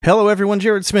Hello everyone,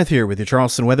 Jared Smith here with your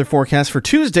Charleston weather forecast for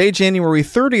Tuesday, January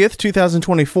 30th,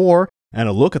 2024, and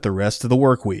a look at the rest of the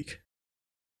work week.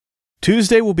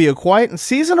 Tuesday will be a quiet and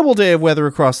seasonable day of weather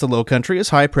across the low country as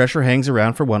high pressure hangs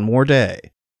around for one more day.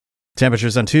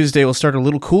 Temperatures on Tuesday will start a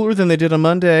little cooler than they did on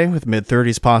Monday, with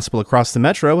mid-30s possible across the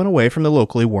metro and away from the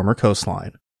locally warmer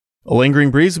coastline. A lingering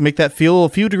breeze will make that feel a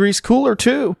few degrees cooler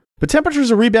too, but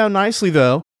temperatures will rebound nicely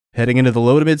though, heading into the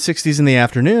low to mid-60s in the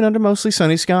afternoon under mostly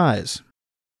sunny skies.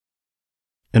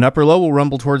 An upper low will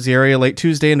rumble towards the area late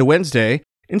Tuesday into Wednesday,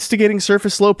 instigating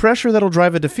surface low pressure that'll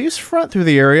drive a diffuse front through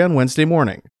the area on Wednesday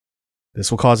morning. This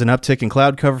will cause an uptick in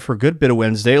cloud cover for a good bit of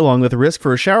Wednesday, along with a risk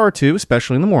for a shower or two,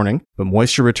 especially in the morning, but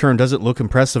moisture return doesn't look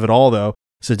impressive at all though,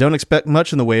 so don't expect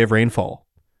much in the way of rainfall.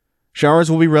 Showers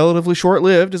will be relatively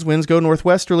short-lived as winds go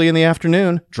northwesterly in the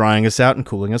afternoon, drying us out and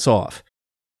cooling us off.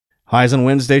 Highs on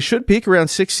Wednesday should peak around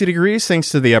 60 degrees thanks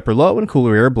to the upper low and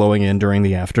cooler air blowing in during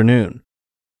the afternoon.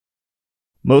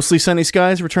 Mostly sunny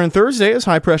skies return Thursday as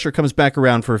high pressure comes back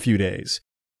around for a few days.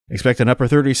 Expect an upper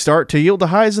 30s start to yield to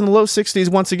highs in the low 60s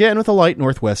once again with a light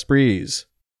northwest breeze.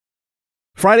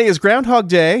 Friday is Groundhog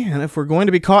Day, and if we're going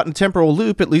to be caught in a temporal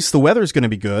loop, at least the weather's going to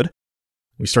be good.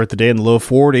 We start the day in the low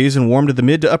 40s and warm to the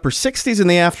mid to upper 60s in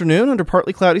the afternoon under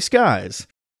partly cloudy skies.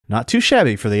 Not too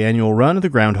shabby for the annual run of the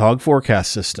Groundhog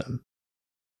forecast system.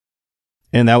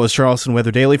 And that was Charleston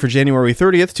Weather Daily for January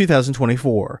 30th,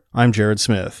 2024. I'm Jared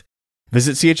Smith.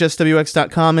 Visit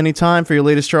chswx.com anytime for your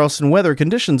latest Charleston weather,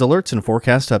 conditions, alerts, and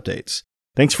forecast updates.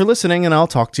 Thanks for listening, and I'll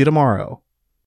talk to you tomorrow.